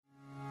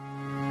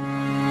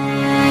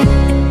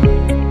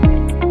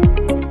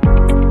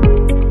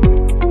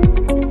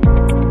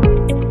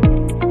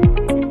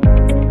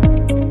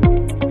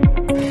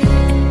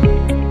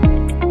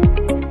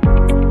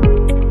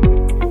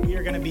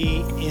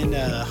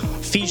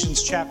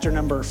Ephesians chapter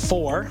number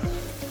 4.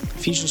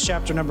 Ephesians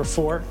chapter number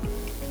 4.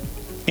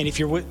 And if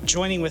you're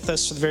joining with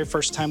us for the very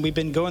first time, we've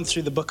been going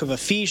through the book of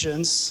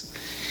Ephesians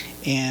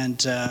and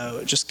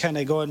just kind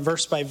of going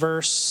verse by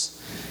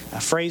verse,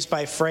 phrase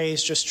by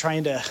phrase, just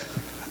trying to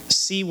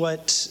see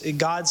what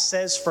God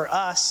says for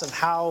us of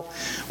how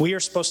we are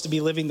supposed to be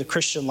living the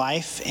Christian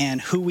life and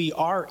who we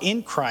are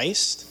in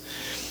Christ.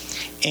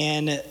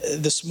 And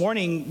this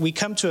morning, we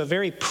come to a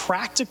very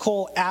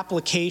practical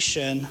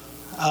application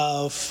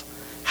of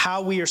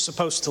how we are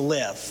supposed to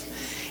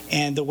live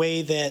and the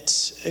way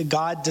that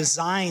God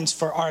designs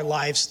for our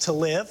lives to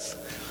live.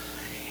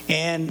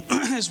 And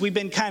as we've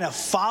been kind of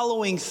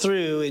following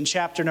through in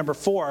chapter number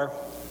 4,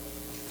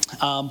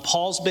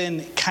 Paul's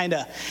been kind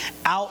of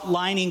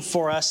outlining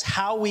for us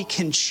how we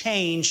can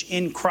change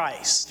in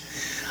Christ.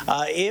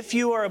 If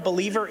you are a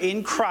believer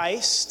in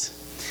Christ,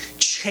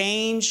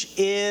 change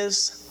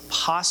is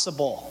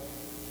possible.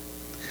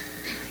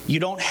 You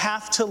don't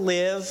have to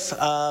live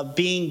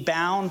being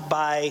bound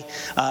by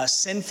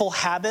sinful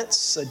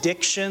habits,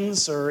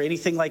 addictions, or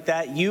anything like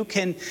that. You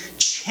can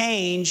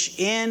change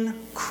in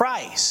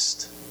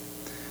Christ.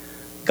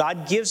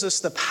 God gives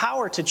us the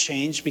power to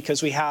change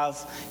because we have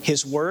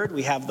His Word,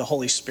 we have the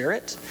Holy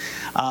Spirit,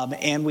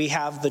 and we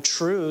have the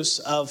truths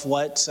of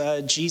what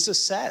Jesus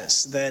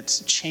says,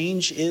 that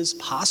change is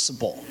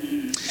possible.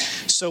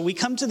 So we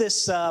come to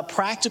this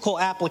practical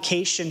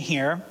application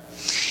here.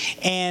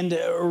 And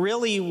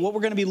really what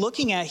we're going to be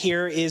looking at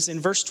here is in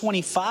verse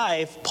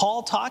 25,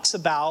 Paul talks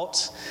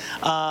about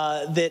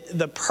that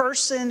the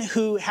person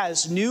who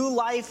has new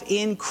life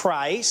in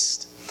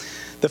Christ,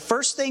 the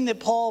first thing that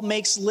Paul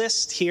makes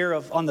list here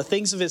on the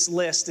things of his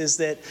list is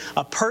that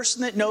a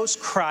person that knows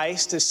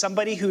Christ is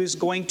somebody who is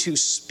going to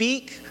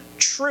speak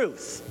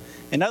truth.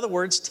 In other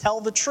words,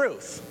 tell the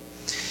truth.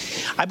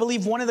 I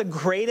believe one of the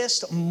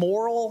greatest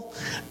moral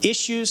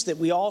issues that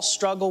we all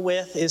struggle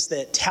with is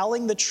that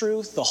telling the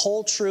truth, the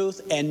whole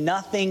truth, and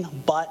nothing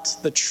but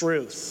the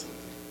truth.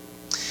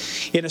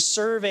 In a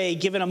survey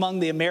given among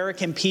the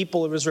American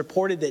people, it was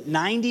reported that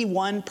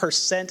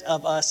 91%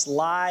 of us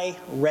lie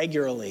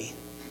regularly.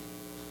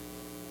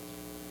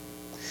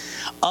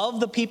 Of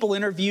the people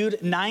interviewed,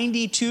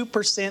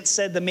 92%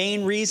 said the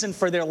main reason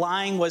for their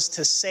lying was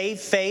to save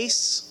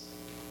face.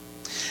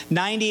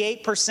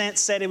 98%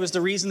 said it was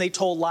the reason they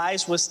told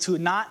lies was to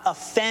not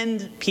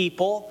offend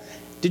people.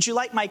 Did you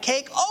like my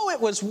cake? Oh, it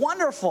was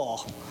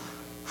wonderful.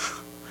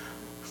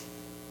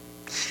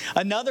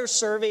 Another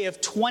survey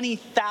of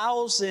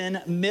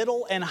 20,000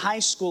 middle and high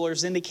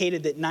schoolers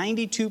indicated that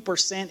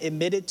 92%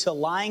 admitted to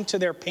lying to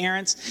their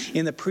parents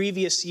in the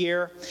previous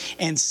year,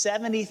 and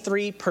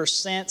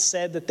 73%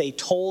 said that they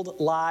told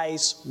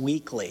lies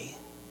weekly.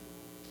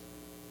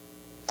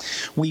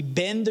 We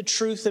bend the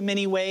truth in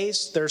many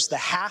ways. There's the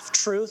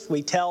half-truth.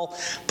 We tell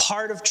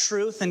part of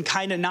truth and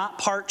kind of not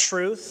part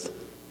truth.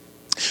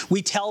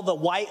 We tell the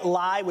white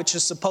lie, which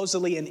is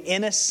supposedly an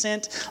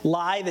innocent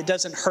lie that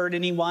doesn't hurt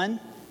anyone.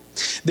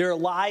 There are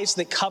lies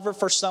that cover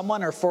for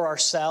someone or for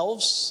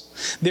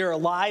ourselves. There are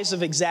lies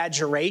of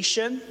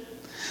exaggeration.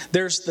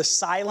 There's the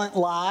silent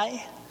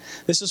lie.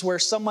 This is where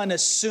someone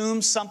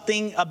assumes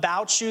something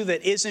about you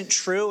that isn't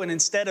true, and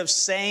instead of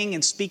saying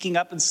and speaking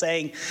up and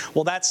saying,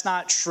 well, that's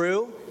not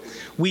true,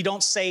 we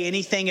don't say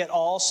anything at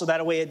all, so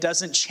that way it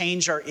doesn't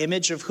change our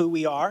image of who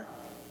we are.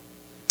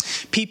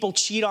 People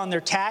cheat on their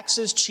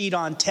taxes, cheat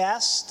on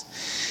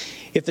tests.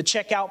 If the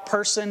checkout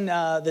person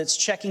that's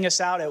checking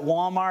us out at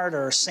Walmart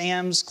or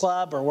Sam's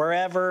Club or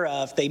wherever,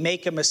 if they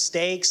make a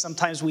mistake,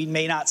 sometimes we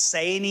may not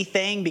say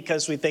anything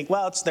because we think,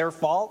 well, it's their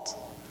fault.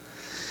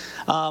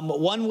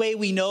 One way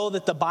we know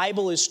that the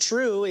Bible is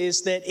true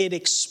is that it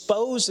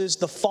exposes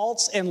the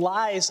faults and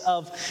lies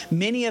of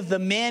many of the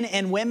men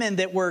and women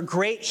that were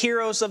great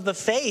heroes of the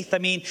faith. I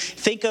mean,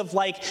 think of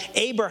like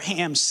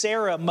Abraham,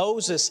 Sarah,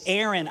 Moses,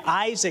 Aaron,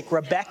 Isaac,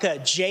 Rebecca,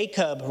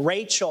 Jacob,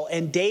 Rachel,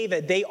 and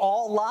David. They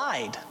all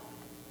lied.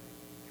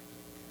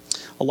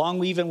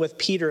 Along even with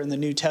Peter in the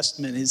New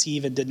Testament, as he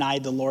even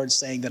denied the Lord,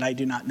 saying that I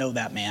do not know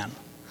that man.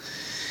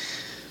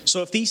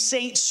 So if these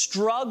saints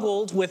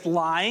struggled with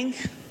lying,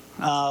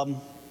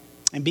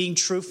 and being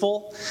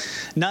truthful,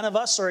 none of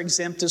us are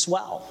exempt as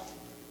well.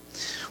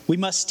 We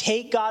must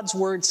take God's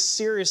word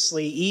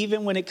seriously,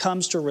 even when it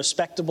comes to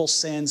respectable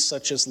sins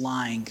such as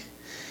lying.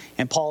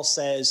 And Paul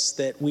says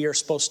that we are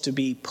supposed to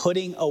be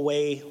putting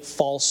away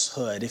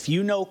falsehood. If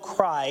you know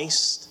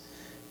Christ,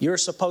 you're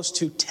supposed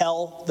to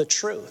tell the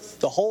truth,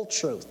 the whole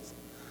truth,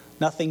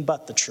 nothing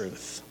but the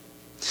truth.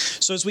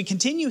 So as we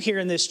continue here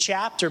in this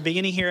chapter,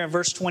 beginning here in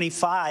verse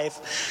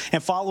 25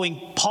 and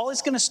following, Paul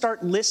is going to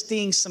start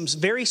listing some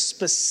very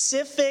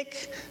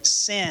specific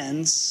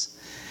sins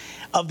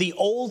of the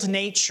old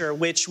nature,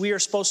 which we are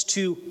supposed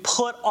to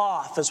put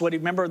off, as what,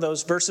 remember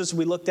those verses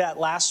we looked at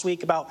last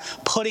week about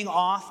putting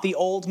off the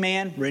old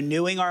man,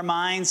 renewing our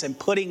minds, and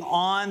putting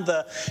on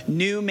the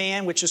new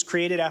man, which is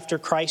created after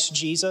Christ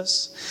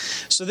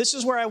Jesus. So this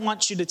is where I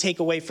want you to take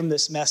away from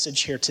this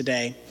message here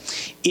today.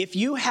 If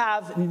you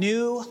have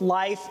new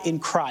life in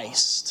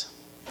Christ,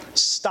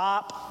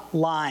 stop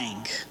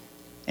lying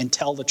and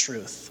tell the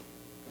truth.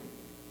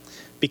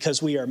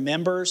 because we are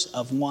members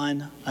of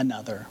one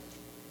another.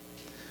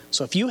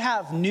 So if you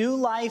have new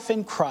life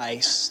in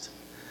Christ,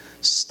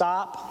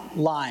 stop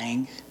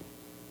lying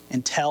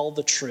and tell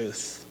the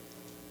truth,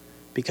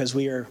 because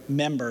we are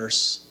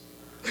members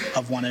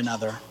of one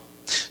another.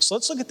 So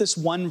let's look at this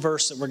one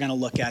verse that we're going to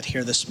look at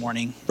here this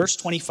morning. Verse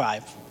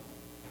 25.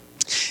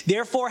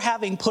 Therefore,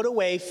 having put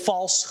away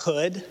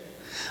falsehood,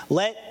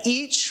 let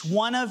each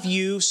one of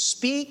you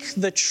speak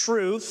the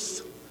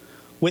truth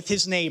with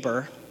his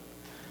neighbor,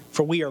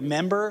 for we are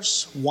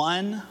members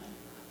one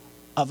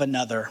of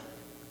another.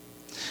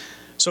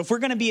 So if we're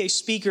going to be a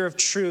speaker of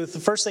truth, the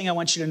first thing I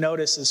want you to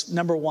notice is,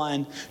 number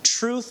one,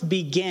 truth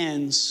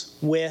begins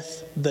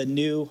with the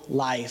new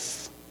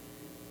life.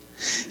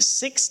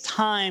 6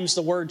 times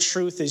the word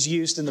truth is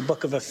used in the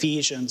book of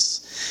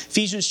Ephesians.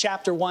 Ephesians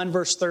chapter 1,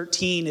 verse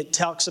 13, it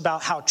talks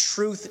about how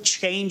truth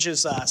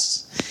changes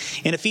us.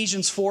 In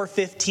Ephesians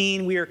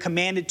 4:15, we are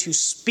commanded to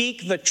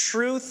speak the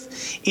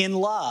truth in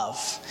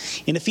love.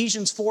 In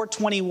Ephesians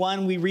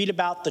 4:21, we read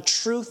about the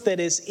truth that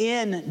is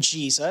in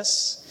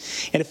Jesus.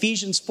 In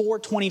Ephesians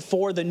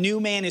 4:24, the new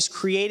man is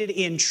created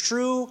in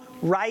true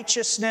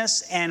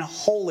righteousness and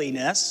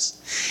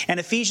holiness. And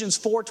Ephesians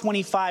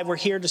 4:25, we're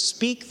here to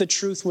speak the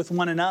truth with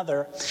one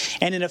another.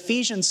 And in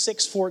Ephesians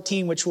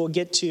 6:14, which we'll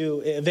get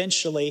to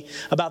eventually,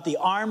 about the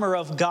armor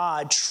of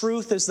God,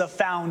 truth is the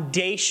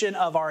foundation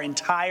of our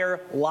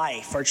entire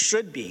life, or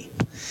should be.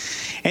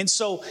 And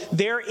so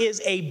there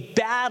is a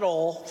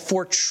battle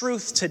for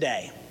truth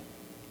today.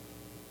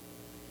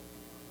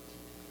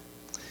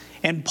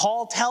 And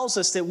Paul tells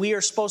us that we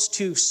are supposed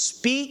to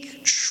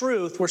speak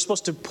truth. We're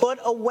supposed to put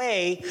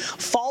away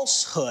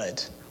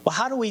falsehood. Well,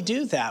 how do we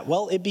do that?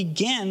 Well, it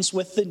begins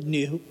with the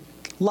new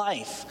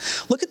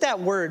life. Look at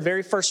that word,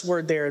 very first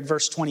word there in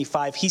verse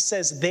 25. He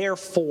says,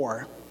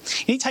 therefore.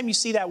 Anytime you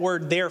see that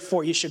word,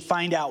 therefore, you should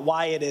find out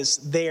why it is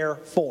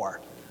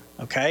therefore.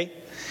 Okay?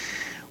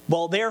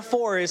 Well,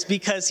 therefore is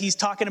because he's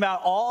talking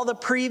about all the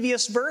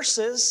previous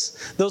verses,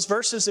 those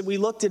verses that we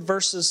looked at,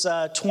 verses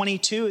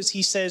 22, as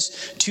he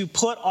says, to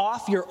put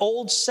off your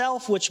old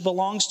self, which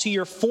belongs to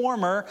your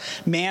former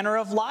manner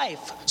of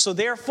life. So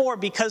therefore,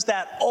 because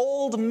that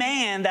old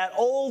man, that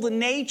old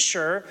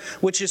nature,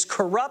 which is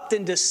corrupt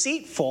and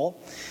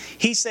deceitful,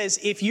 he says,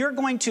 if you're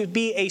going to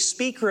be a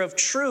speaker of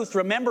truth,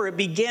 remember it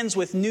begins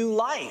with new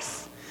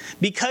life.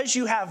 Because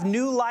you have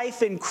new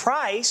life in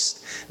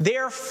Christ,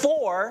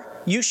 therefore,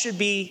 you should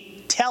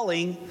be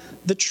telling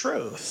the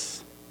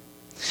truth.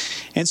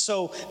 And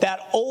so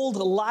that old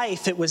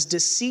life, it was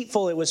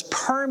deceitful, it was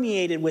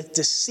permeated with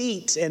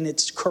deceit and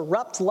its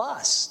corrupt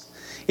lust.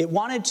 It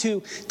wanted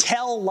to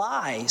tell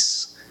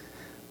lies.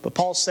 But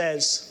Paul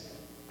says,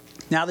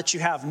 now that you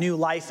have new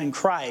life in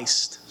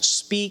Christ,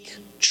 speak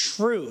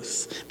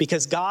truth,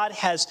 because God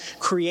has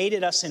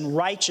created us in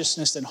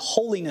righteousness and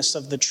holiness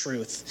of the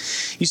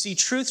truth. You see,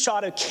 truth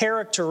ought to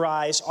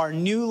characterize our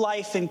new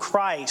life in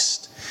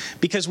Christ,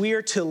 because we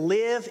are to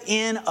live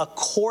in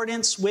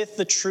accordance with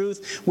the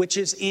truth which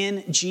is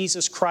in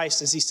Jesus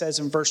Christ, as he says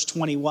in verse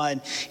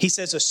 21. He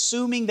says,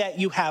 assuming that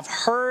you have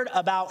heard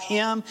about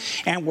him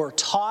and were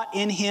taught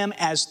in him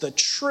as the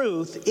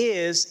truth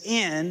is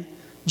in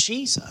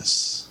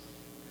Jesus.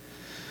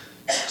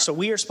 So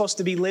we are supposed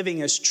to be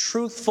living as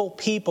truthful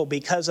people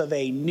because of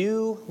a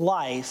new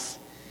life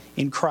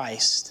in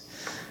Christ.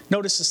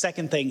 Notice the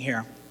second thing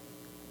here.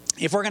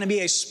 If we're going to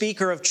be a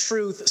speaker of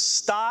truth,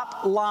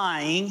 stop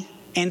lying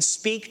and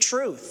speak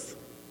truth.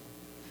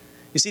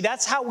 You see,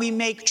 that's how we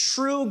make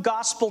true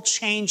gospel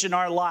change in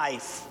our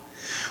life.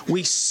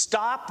 We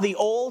stop the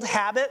old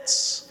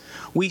habits.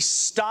 We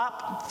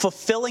stop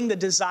fulfilling the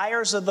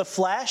desires of the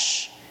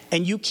flesh.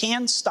 And you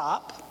can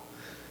stop,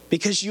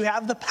 because you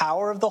have the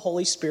power of the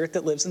Holy Spirit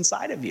that lives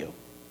inside of you.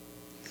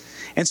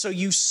 And so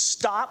you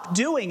stop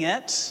doing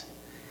it,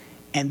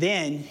 and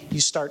then you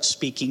start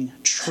speaking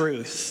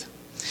truth.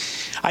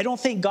 I don't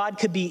think God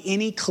could be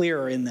any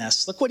clearer in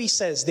this. Look what he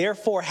says.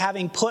 Therefore,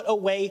 having put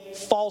away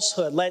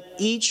falsehood, let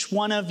each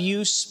one of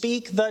you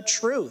speak the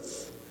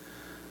truth.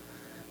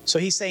 So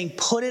he's saying,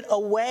 put it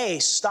away.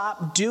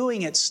 Stop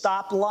doing it.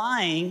 Stop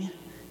lying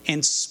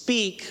and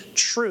speak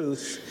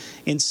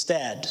truth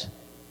instead.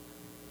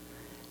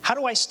 How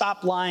do I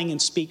stop lying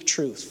and speak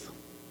truth?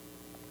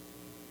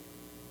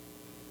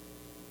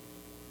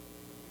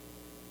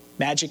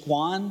 Magic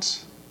wand?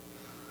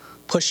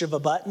 Push of a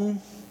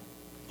button?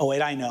 Oh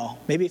wait, I know.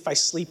 Maybe if I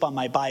sleep on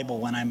my Bible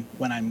when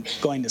I'm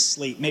going to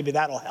sleep, maybe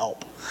that'll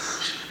help.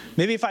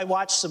 Maybe if I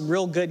watch some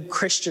real good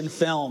Christian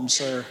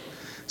films or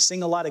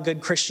sing a lot of good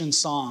Christian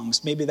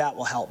songs, maybe that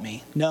will help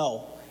me.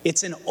 No,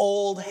 it's an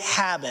old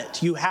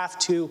habit. You have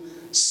to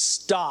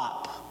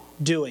stop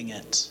doing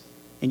it,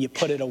 and you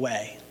put it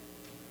away.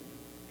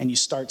 And you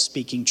start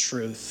speaking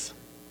truth.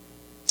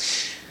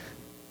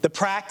 The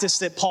practice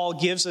that Paul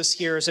gives us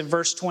here is in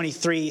verse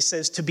 23. He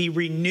says, to be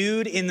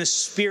renewed in the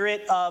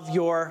spirit of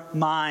your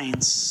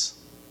minds.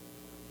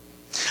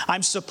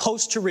 I'm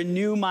supposed to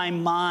renew my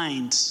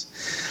mind.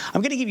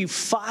 I'm going to give you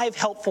 5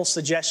 helpful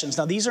suggestions.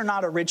 Now, these are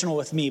not original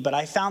with me, but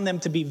I found them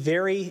to be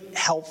very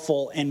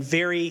helpful and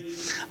very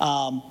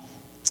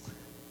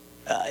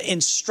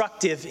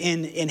instructive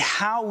in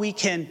how we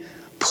can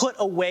put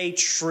away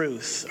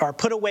truth, or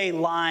put away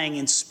lying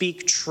and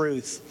speak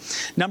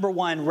truth. Number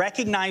one,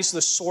 recognize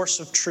the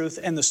source of truth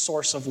and the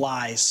source of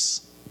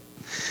lies.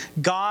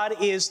 God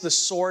is the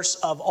source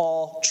of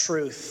all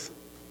truth.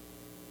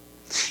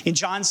 In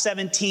John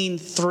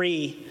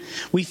 17:3,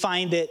 we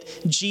find that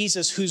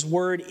Jesus, whose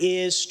word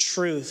is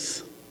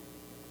truth.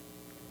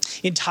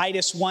 In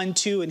Titus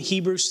 1:2 and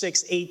Hebrews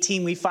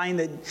 6:18, we find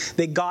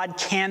that God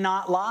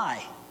cannot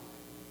lie.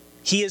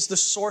 He is the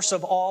source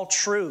of all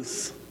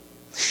truth.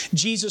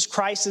 Jesus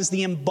Christ is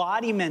the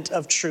embodiment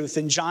of truth.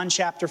 In John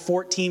chapter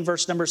 14,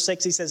 verse number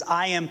 6, he says,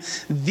 I am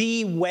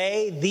the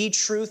way, the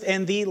truth,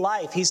 and the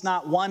life. He's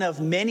not one of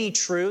many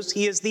truths.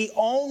 He is the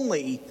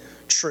only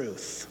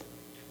truth.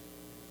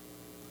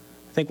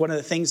 I think one of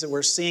the things that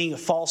we're seeing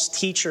false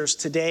teachers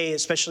today,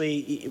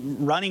 especially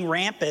running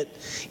rampant,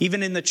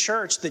 even in the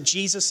church, that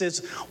Jesus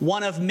is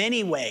one of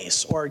many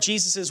ways, or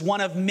Jesus is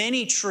one of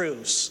many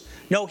truths.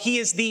 No, he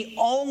is the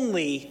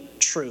only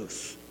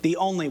truth, the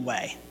only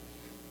way.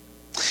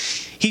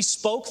 He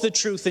spoke the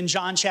truth in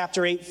John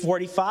chapter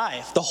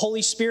 8:45. The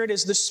Holy Spirit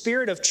is the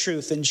Spirit of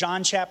truth in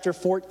John chapter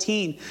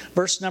 14,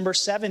 verse number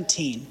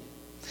 17.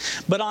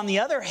 But on the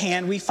other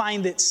hand, we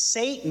find that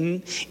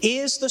Satan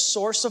is the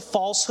source of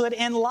falsehood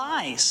and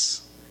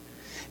lies.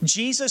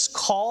 Jesus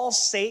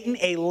calls Satan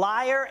a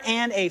liar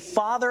and a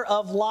father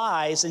of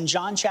lies in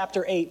John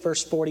chapter 8,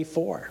 verse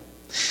 44.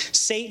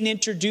 Satan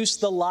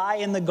introduced the lie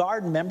in the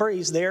garden. Remember,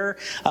 he's there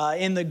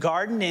in the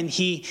garden and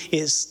he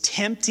is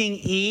tempting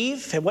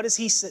Eve. And what does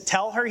he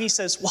tell her? He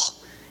says, well,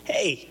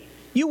 hey,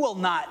 you will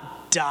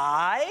not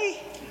die.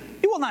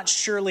 You will not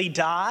surely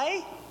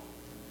die.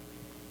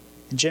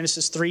 In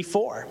Genesis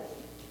 3:4.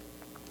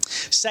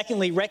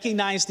 Secondly,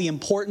 recognize the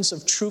importance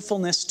of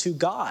truthfulness to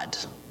God.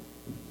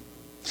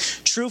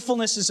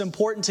 Truthfulness is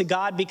important to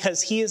God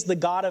because he is the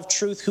God of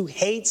truth who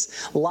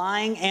hates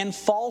lying and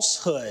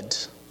falsehood.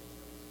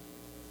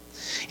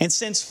 And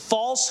since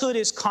falsehood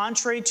is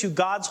contrary to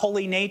God's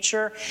holy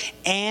nature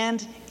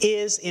and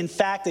is, in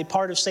fact, a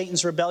part of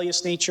Satan's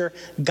rebellious nature,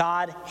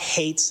 God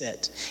hates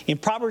it. In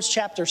Proverbs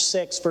chapter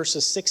 6,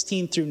 verses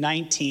 16 through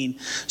 19,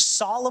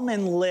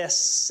 Solomon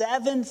lists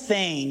 7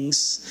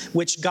 things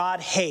which God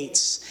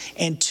hates,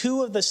 and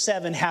 2 of the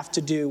 7 have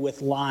to do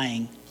with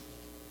lying.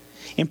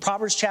 In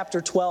Proverbs chapter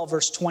 12,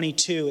 verse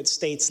 22, it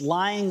states,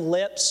 lying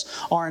lips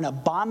are an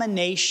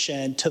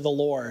abomination to the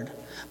Lord,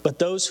 but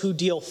those who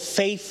deal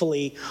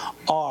faithfully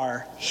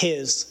are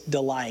his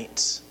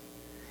delight.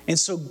 And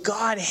so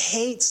God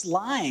hates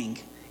lying.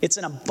 It's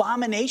an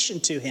abomination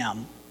to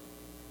him.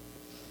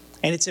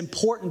 And it's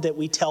important that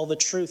we tell the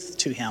truth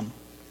to him.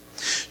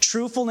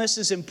 Truthfulness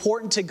is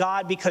important to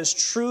God because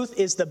truth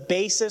is the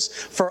basis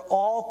for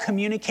all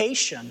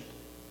communication.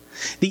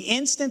 The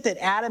instant that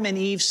Adam and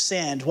Eve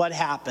sinned, what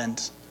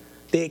happened?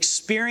 They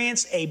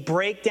experienced a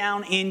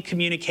breakdown in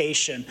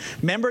communication.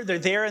 Remember, they're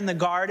there in the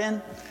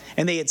garden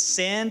and they had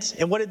sinned.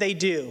 And what did they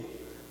do?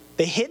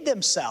 They hid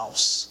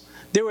themselves.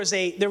 There was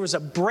a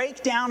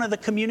breakdown of the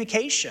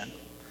communication.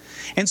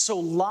 And so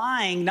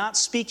lying, not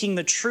speaking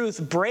the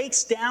truth,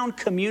 breaks down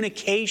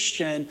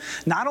communication,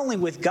 not only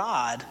with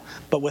God,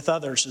 but with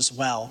others as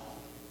well.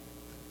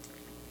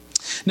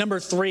 Number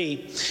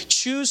 3,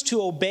 choose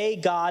to obey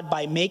God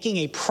by making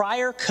a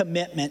prior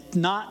commitment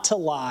not to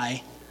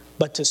lie,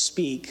 but to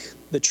speak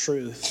the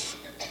truth.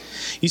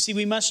 You see,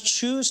 we must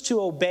choose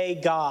to obey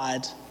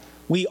God.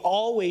 We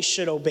always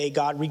should obey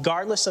God,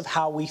 regardless of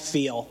how we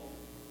feel.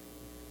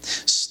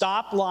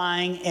 Stop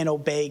lying and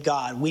obey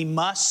God. We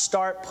must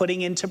start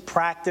putting into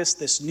practice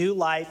this new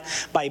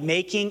life by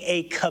making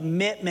a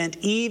commitment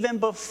even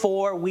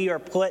before we are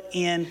put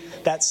in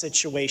that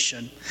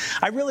situation.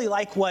 I really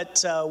like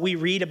what we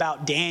read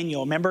about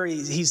Daniel. Remember,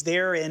 he's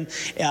there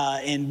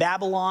in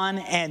Babylon,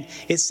 and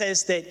it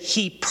says that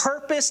he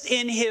purposed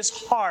in his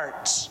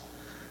heart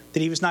that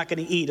he was not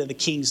going to eat of the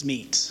king's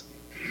meat.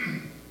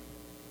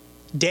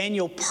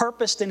 Daniel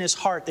purposed in his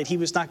heart that he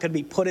was not going to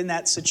be put in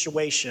that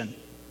situation.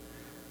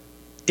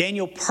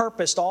 Daniel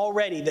purposed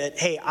already that,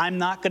 hey, I'm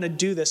not going to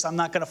do this. I'm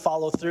not going to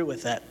follow through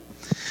with it.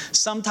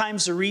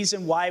 Sometimes the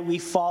reason why we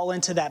fall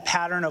into that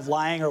pattern of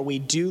lying, or we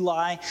do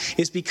lie,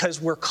 is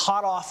because we're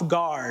caught off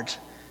guard.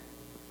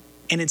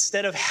 And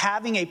instead of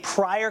having a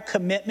prior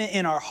commitment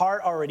in our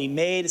heart already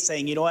made,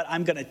 saying, you know what,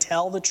 I'm going to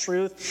tell the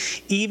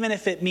truth, even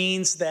if it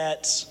means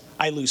that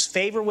I lose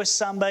favor with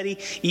somebody,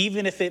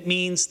 even if it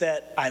means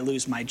that I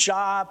lose my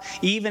job,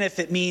 even if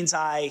it means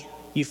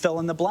you fill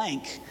in the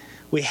blank.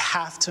 We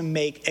have to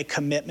make a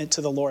commitment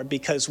to the Lord,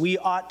 because we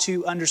ought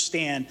to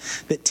understand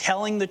that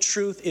telling the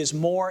truth is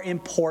more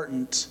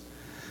important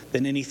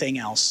than anything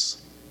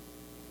else.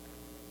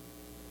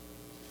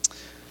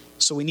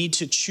 So we need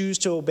to choose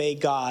to obey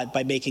God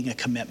by making a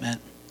commitment.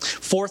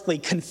 Fourthly,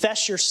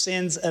 confess your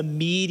sins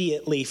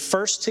immediately,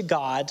 first to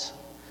God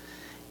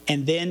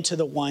and then to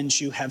the ones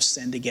you have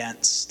sinned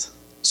against.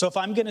 So if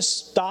I'm going to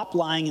stop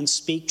lying and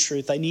speak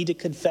truth, I need to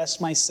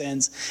confess my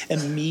sins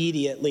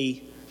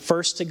immediately,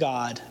 first to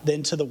God,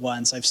 then to the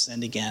ones I've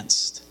sinned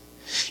against.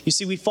 You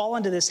see, we fall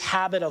into this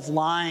habit of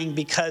lying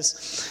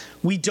because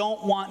we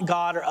don't want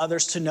God or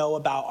others to know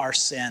about our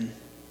sin.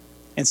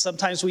 And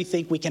sometimes we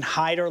think we can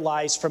hide our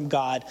lies from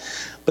God.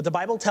 But the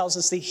Bible tells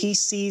us that he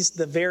sees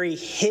the very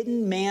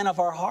hidden man of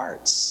our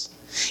hearts.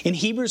 In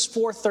Hebrews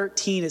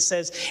 4:13 it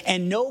says,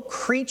 "And no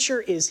creature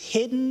is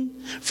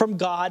hidden from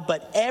God,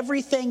 but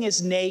everything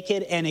is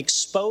naked and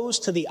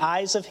exposed to the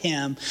eyes of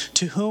him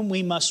to whom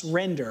we must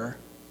render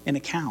an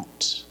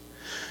account."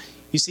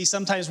 You see,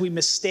 sometimes we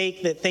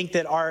think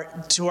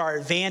that to our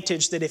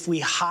advantage, that if we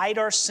hide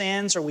our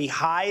sins or we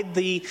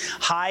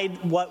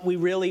hide what we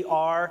really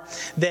are,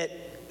 that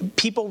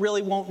people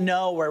really won't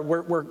know, or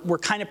we're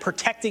kind of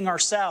protecting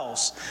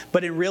ourselves.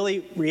 But in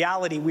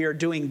reality, we are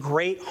doing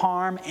great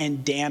harm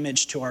and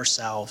damage to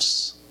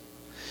ourselves.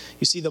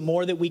 You see, the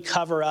more that we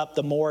cover up,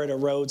 the more it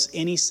erodes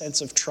any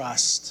sense of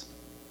trust.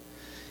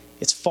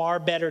 It's far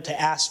better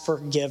to ask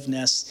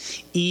forgiveness,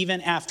 even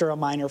after a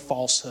minor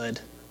falsehood,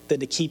 than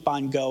to keep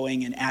on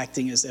going and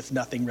acting as if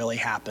nothing really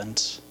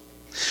happened.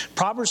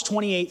 Proverbs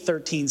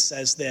 28:13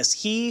 says this,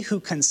 "He who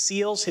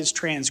conceals his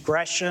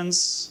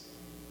transgressions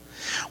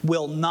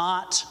will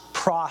not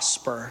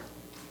prosper,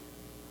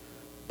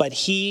 but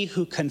he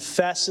who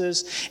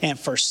confesses and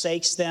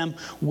forsakes them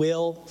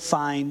will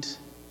find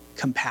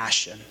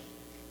compassion."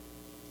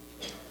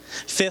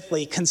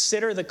 Fifthly,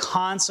 consider the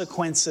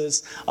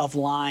consequences of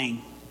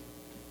lying.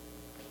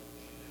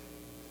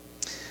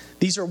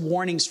 These are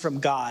warnings from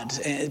God.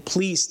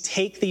 Please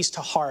take these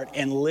to heart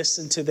and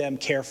listen to them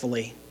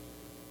carefully.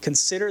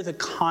 Consider the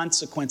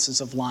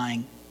consequences of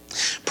lying.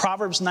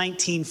 Proverbs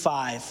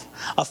 19:5,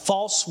 "A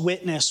false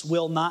witness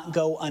will not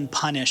go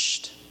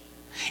unpunished,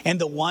 and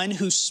the one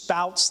who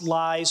spouts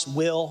lies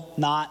will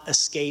not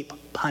escape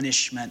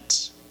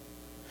punishment."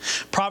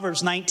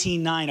 Proverbs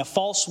 19:9, "A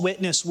false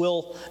witness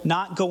will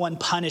not go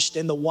unpunished,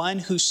 and the one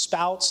who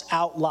spouts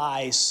out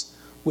lies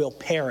will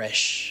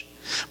perish."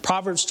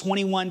 Proverbs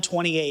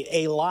 21:28,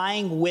 "A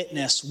lying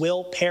witness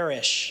will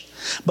perish,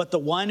 but the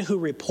one who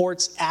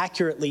reports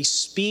accurately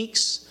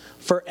speaks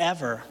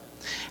forever."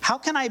 How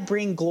can I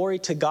bring glory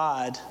to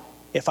God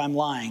if I'm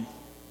lying?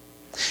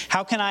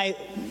 How can I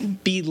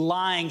be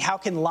lying? How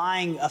can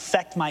lying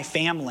affect my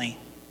family?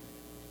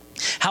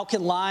 How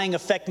can lying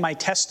affect my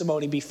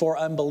testimony before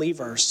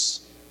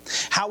unbelievers?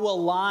 How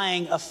will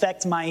lying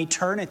affect my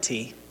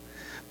eternity?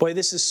 Boy,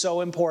 this is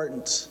so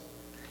important.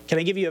 Can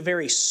I give you a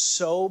very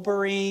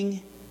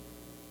sobering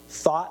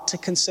thought to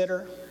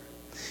consider?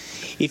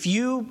 If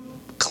you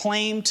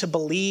claim to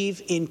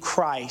believe in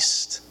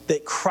Christ,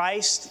 that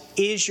Christ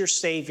is your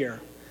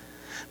Savior,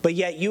 but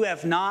yet you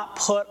have not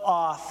put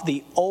off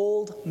the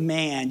old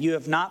man, you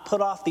have not put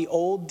off the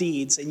old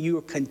deeds, and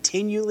you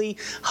continually,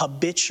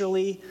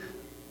 habitually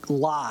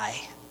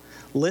lie,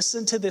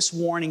 listen to this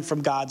warning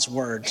from God's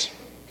word.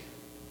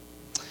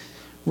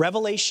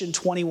 Revelation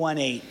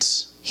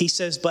 21:8, he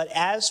says, "But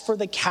as for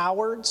the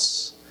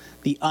cowards,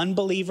 the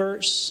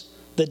unbelievers,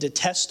 the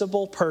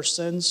detestable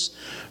persons,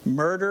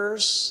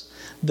 murderers,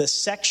 the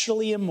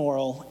sexually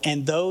immoral,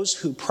 and those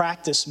who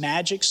practice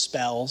magic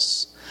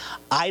spells,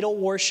 idol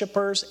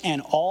worshipers,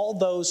 and all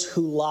those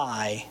who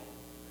lie,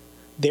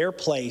 their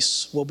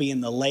place will be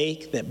in the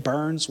lake that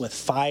burns with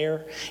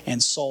fire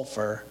and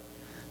sulfur.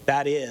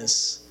 That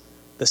is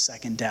the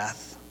second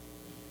death."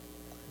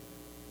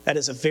 That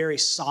is a very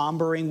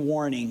sombering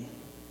warning.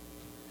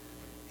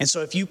 And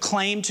so if you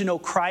claim to know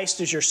Christ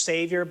as your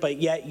Savior,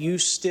 but yet you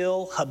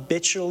still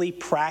habitually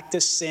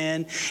practice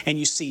sin and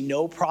you see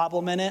no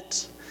problem in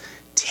it,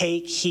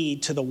 take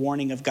heed to the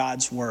warning of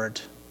God's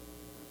word.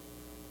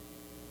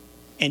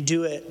 And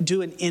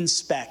do an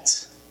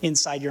inspect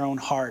inside your own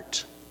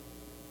heart.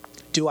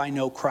 Do I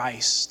know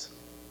Christ?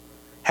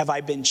 Have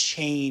I been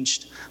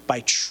changed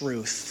by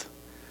truth?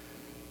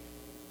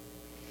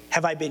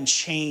 Have I been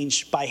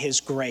changed by his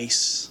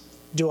grace?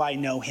 Do I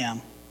know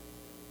him?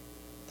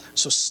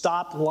 So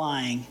stop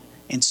lying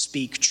and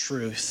speak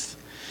truth.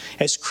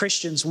 As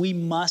Christians, we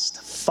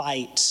must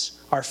fight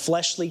our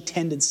fleshly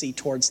tendency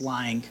towards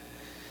lying.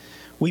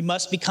 We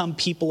must become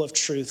people of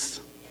truth.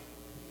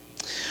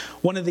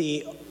 One of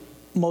the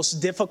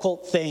most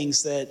difficult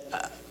things a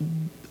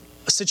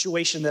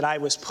situation that I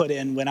was put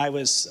in when I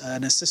was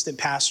an assistant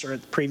pastor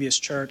at the previous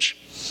church,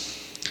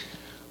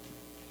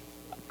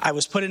 I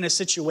was put in a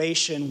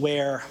situation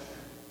where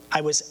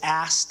I was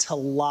asked to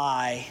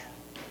lie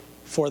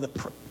for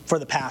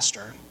the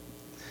pastor.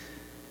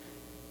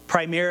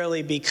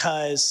 Primarily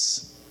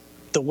because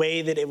the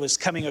way that it was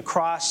coming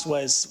across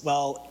was,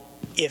 well,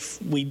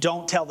 if we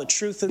don't tell the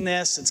truth in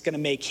this, it's going to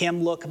make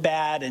him look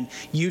bad, and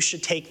you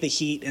should take the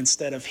heat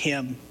instead of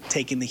him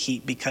taking the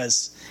heat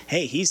because,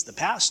 hey, he's the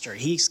pastor.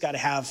 He's got to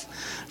have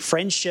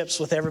friendships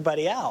with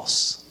everybody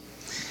else.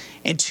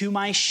 And to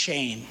my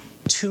shame,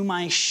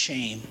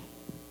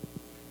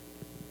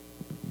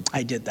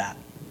 I did that.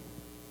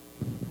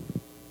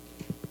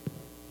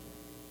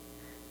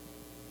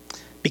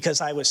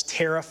 Because I was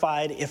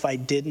terrified if I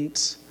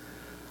didn't,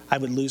 I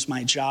would lose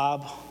my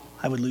job,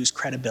 I would lose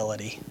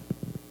credibility.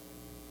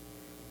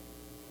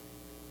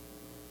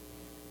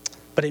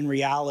 But in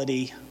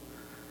reality,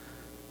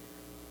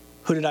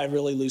 Who did I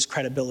really lose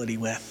credibility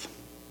with?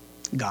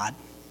 God.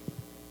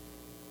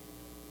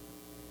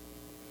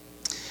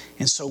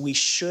 And so we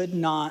should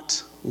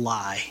not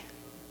lie.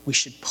 We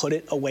should put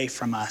it away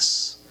from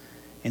us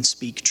and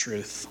speak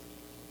truth.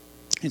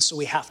 And so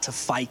we have to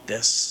fight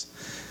this.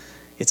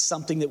 It's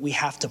something that we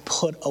have to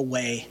put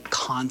away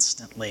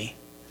constantly.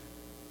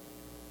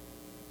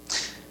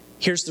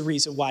 Here's the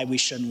reason why we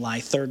shouldn't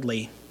lie.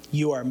 Thirdly,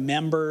 you are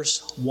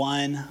members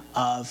one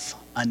of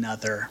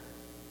another.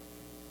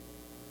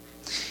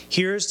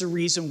 Here's the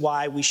reason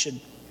why we should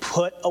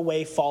put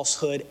away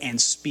falsehood and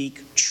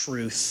speak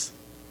truth.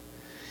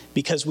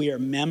 Because we are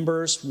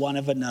members one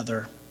of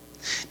another.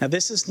 Now,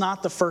 this is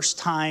not the first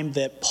time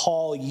that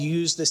Paul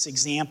used this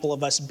example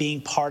of us being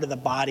part of the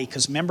body.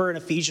 Because remember in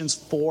Ephesians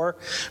 4,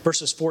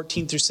 verses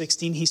 14 through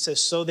 16, he says,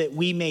 so that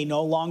we may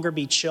no longer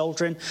be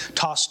children,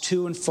 tossed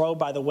to and fro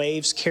by the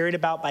waves, carried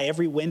about by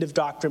every wind of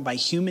doctrine, by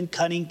human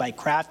cunning, by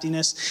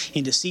craftiness,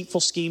 in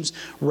deceitful schemes.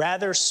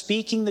 Rather,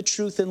 speaking the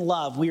truth in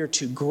love, we are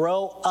to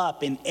grow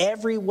up in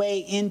every way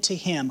into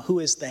him who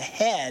is the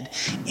head,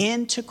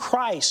 into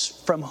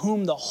Christ, from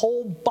whom the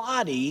whole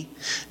body,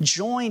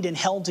 joined and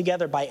held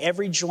together by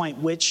every joint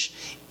which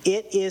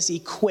it is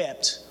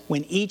equipped,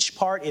 when each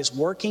part is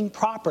working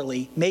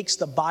properly, makes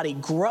the body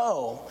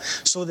grow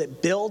so that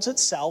it builds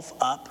itself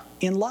up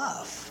in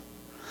love.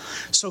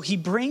 So he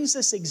brings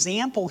this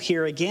example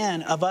here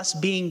again of us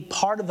being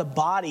part of the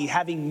body,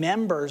 having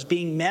members,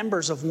 being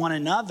members of one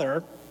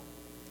another.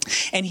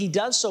 And he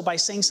does so by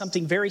saying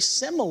something very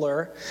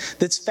similar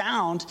that's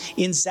found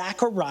in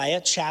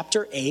Zechariah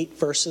chapter 8,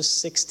 verses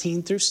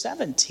 16 through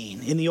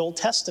 17 in the Old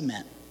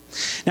Testament.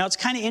 Now, it's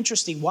kind of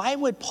interesting. Why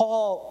would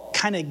Paul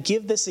kind of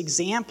give this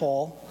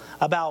example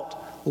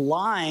about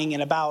lying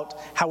and about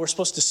how we're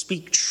supposed to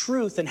speak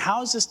truth? And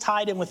how is this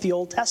tied in with the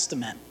Old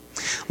Testament?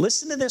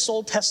 Listen to this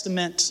Old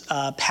Testament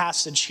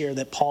passage here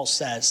that Paul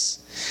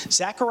says.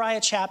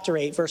 Zechariah chapter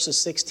 8, verses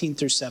 16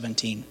 through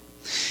 17.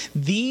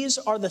 These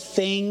are the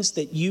things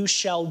that you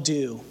shall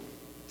do.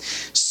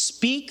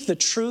 Speak the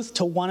truth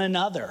to one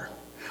another.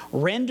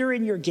 Render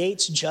in your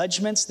gates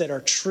judgments that are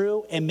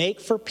true, and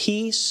make for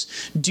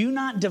peace. Do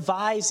not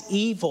devise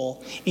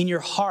evil in your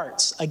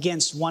hearts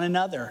against one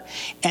another,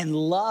 and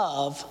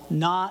love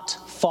not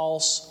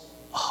false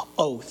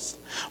oath.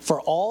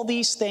 For all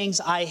these things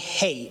I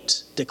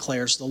hate,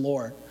 declares the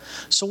Lord.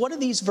 So what do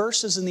these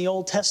verses in the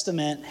Old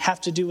Testament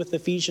have to do with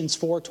Ephesians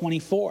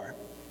 4:24?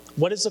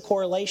 What is the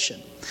correlation?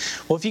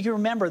 Well, if you can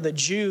remember, the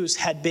Jews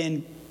had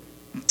been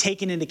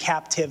taken into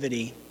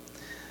captivity.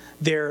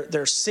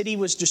 Their city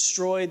was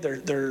destroyed.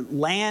 Their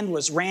land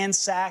was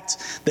ransacked.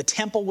 The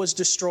temple was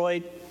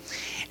destroyed.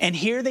 And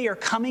here they are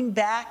coming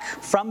back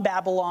from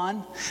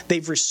Babylon.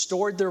 They've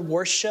restored their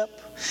worship.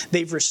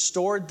 They've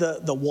restored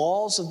the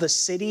walls of the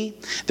city.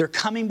 They're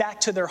coming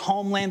back to their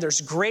homeland.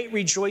 There's great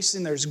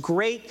rejoicing. There's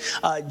great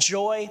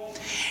joy.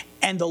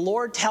 And the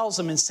Lord tells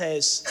them and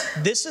says,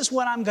 this is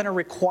what I'm going to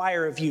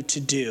require of you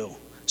to do.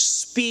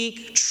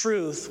 Speak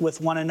truth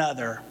with one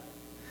another.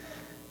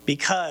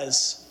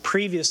 Because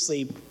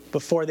previously,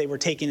 before they were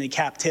taken into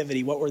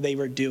captivity, what were they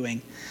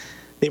doing?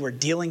 They were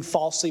dealing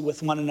falsely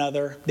with one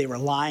another. They were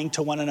lying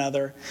to one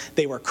another.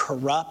 They were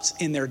corrupt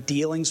in their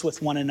dealings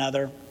with one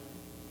another.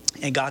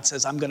 And God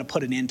says, I'm going to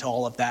put an end to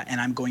all of that, and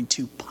I'm going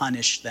to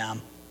punish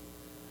them.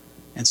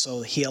 And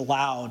so he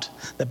allowed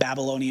the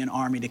Babylonian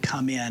army to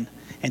come in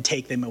and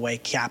take them away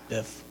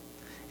captive.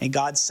 And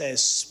God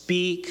says,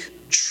 speak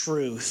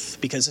truth,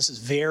 because this is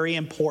very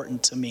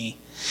important to me.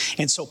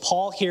 And so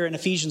Paul here in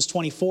Ephesians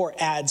 24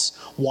 adds,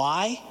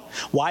 why?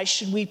 Why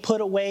should we put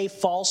away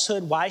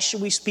falsehood? Why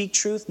should we speak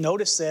truth?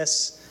 Notice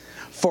this,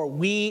 for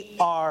we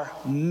are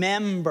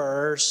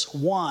members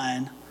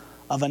one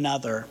of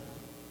another.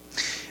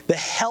 The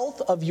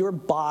health of your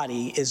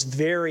body is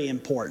very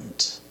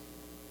important.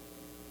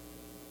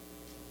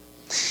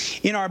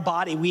 In our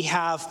body, we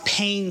have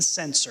pain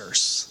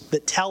sensors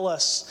that tell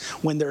us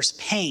when there's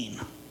pain.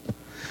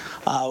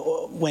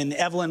 When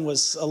Evelyn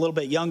was a little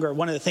bit younger,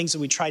 one of the things that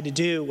we tried to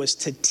do was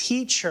to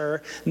teach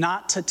her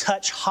not to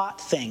touch hot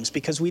things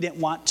because we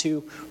didn't want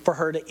for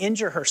her to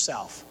injure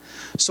herself.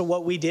 So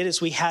what we did is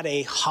we had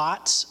a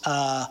hot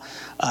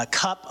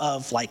cup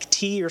of like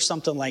tea or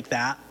something like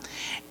that,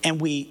 and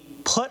we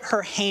put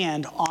her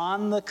hand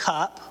on the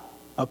cup,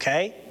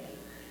 okay?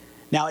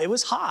 Now, it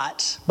was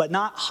hot, but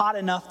not hot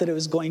enough that it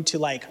was going to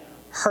like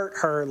hurt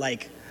her,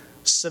 like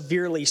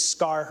severely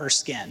scar her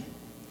skin.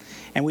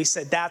 And we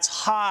said, that's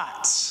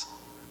hot.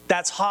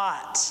 That's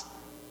hot.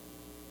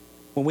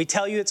 When we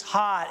tell you it's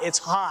hot, it's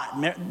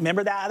hot.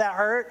 Remember that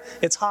hurt?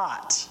 It's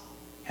hot.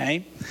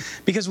 Okay?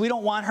 Because we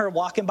don't want her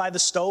walking by the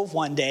stove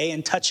one day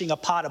and touching a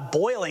pot of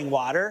boiling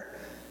water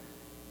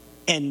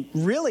and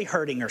really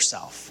hurting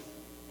herself.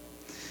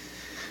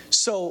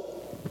 So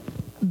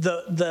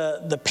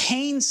the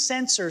pain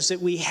sensors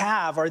that we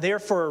have are there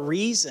for a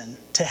reason,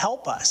 to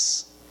help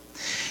us.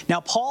 Now,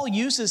 Paul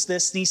uses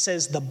this and he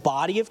says, the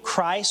body of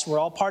Christ, we're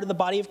all part of the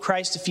body of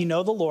Christ if you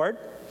know the Lord.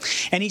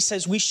 And he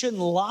says we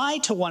shouldn't lie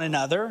to one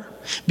another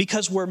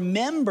because we're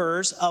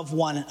members of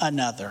one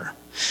another.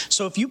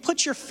 So if you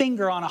put your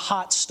finger on a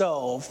hot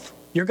stove,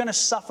 you're going to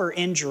suffer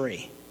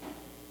injury.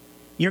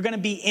 You're going to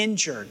be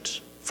injured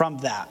from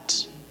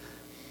that.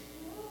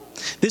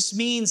 This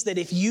means that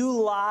if you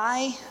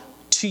lie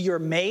to your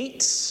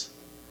mates,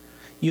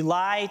 you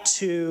lie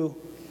to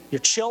your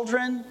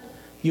children,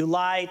 you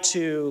lie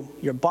to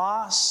your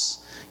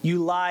boss, you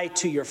lie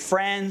to your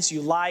friends,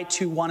 you lie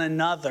to one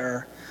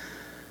another,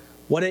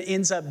 what it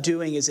ends up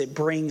doing is it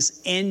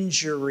brings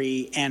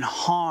injury and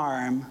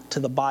harm to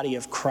the body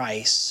of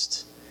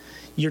Christ.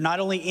 You're not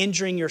only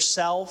injuring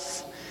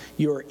yourself,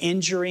 you're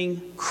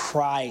injuring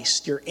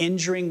Christ. You're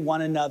injuring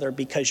one another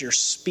because you're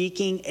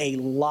speaking a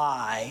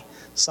lie,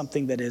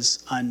 something that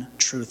is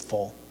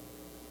untruthful.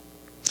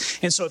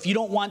 And so if you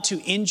don't want to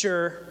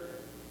injure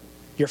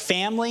your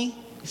family,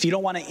 if you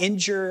don't want to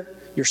injure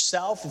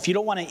yourself, if you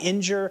don't want to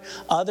injure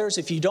others,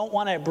 if you don't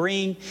want to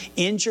bring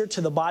injury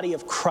to the body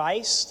of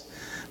Christ,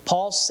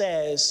 Paul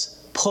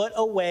says, put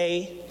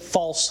away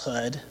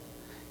falsehood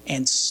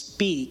and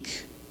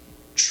speak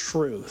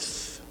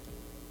truth.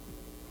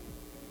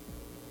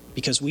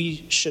 Because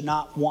we should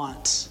not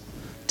want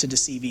to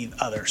deceive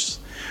others.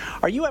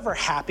 Are you ever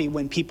happy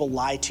when people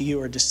lie to you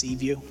or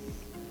deceive you?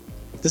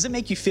 Does it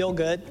make you feel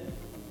good?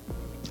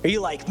 Are you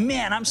like,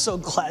 man, I'm so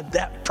glad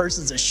that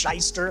person's a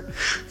shyster?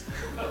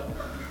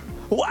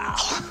 Wow,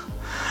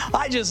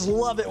 I just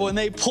love it when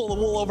they pull the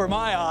wool over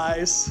my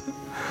eyes.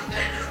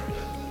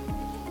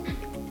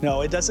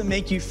 No, it doesn't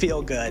make you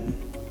feel good.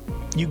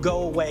 You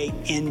go away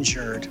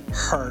injured,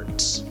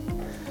 hurt.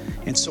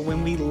 And so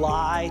when we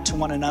lie to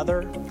one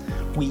another,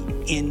 we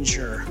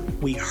injure,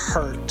 we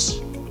hurt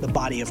the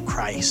body of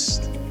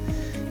Christ.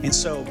 And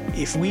so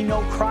if we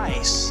know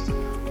Christ,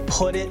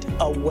 put it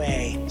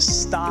away.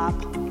 Stop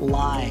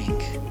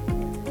lying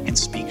and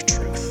speak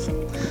truth.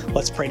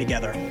 Let's pray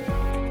together.